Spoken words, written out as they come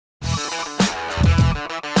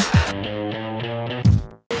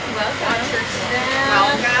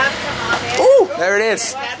There it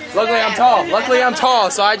is. Luckily I'm tall. Luckily I'm tall,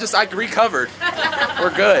 so I recovered. We're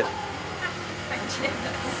good.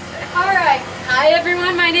 Alright. Hi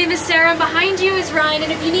everyone, my name is Sarah and behind you is Ryan,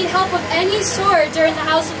 and if you need help of any sort during the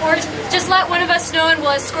House of Horrors, just let one of us know and we'll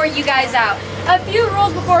escort you guys out. A few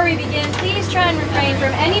rules before we begin. Please try and refrain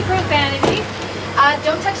from any profanity.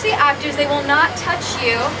 Don't touch the actors, they will not touch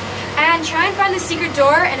you. And try and find the secret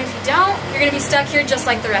door, and if you don't, you're going to be stuck here just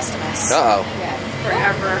like the rest of us. Uh-oh. Yes,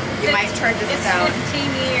 forever. You might turn this down.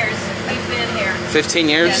 15 years we've been here. 15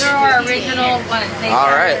 years? They're our original ones. All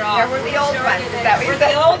right. There were the old ones. Is that what you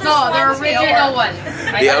said? No, they're original ones.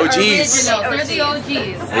 The OGs. They're the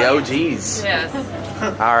OGs. The OGs. Yes.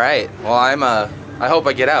 All right. Well, I hope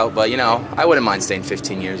I get out, but you know, I wouldn't mind staying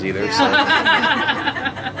 15 years either. So.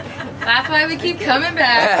 That's why we keep coming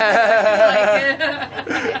back.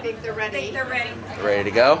 I think they're ready. Ready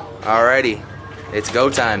to go? Alrighty. It's go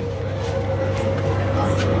time.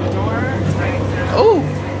 Oh,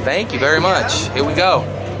 thank you very much. Here we go.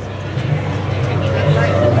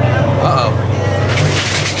 Uh-oh.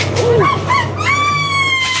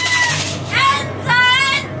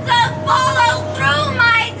 Enter, follow through,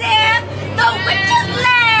 my dear. The witch's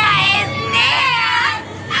lair is near.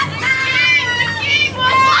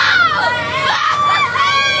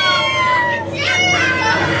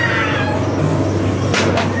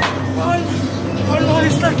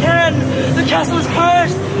 The can! The castle is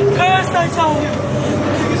cursed! Cursed, I tell you! The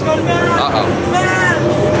king has gone mad! Uh-oh. Mad!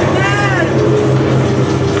 Mad!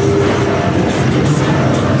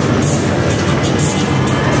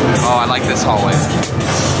 Oh, I like this hallway.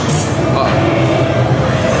 Uh-oh.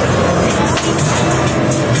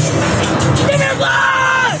 Give me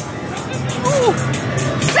blood! Ooh!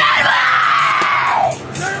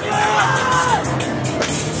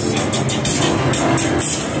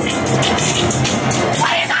 What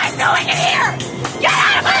are you guys doing in here? Get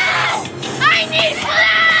out of my house! I need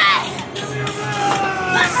blood!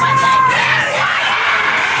 Look what they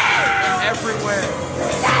Everywhere.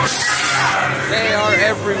 They are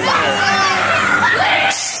everywhere.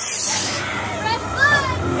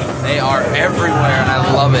 They are everywhere, and I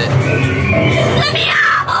love it. Let me out!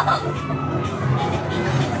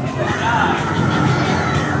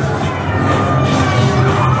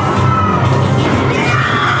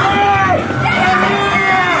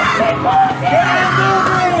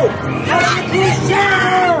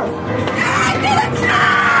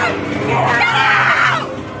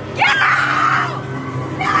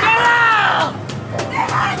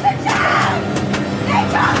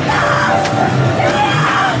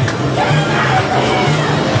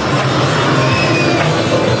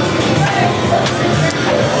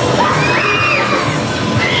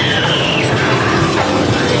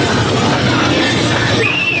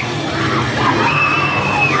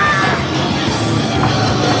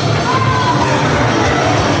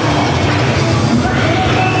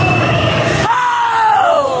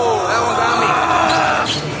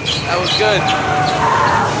 Good.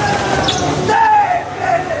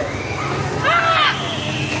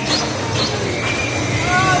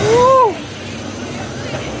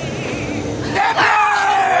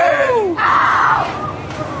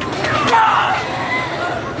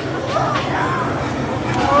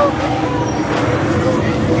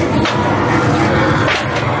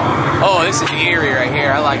 Oh, this is eerie right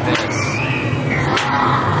here. I like this.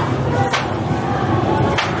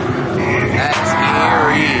 That's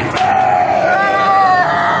eerie.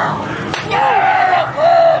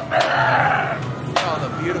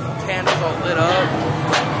 Candles all lit up.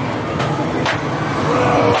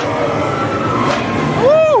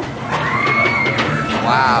 Woo!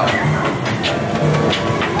 Wow.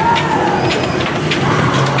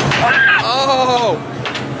 Oh!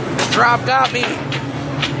 The drop got me.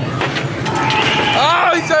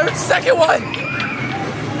 Oh, he's the second one.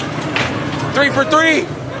 3 for 3.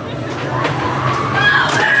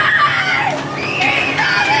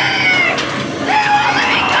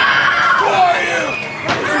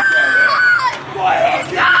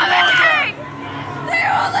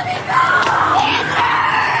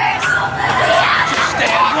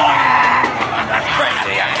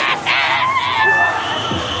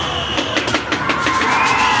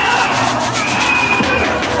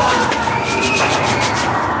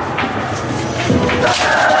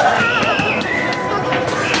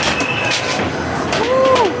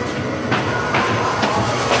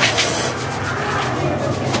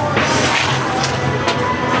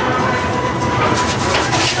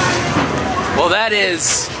 Well, that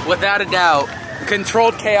is, without a doubt,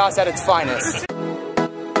 controlled chaos at its finest.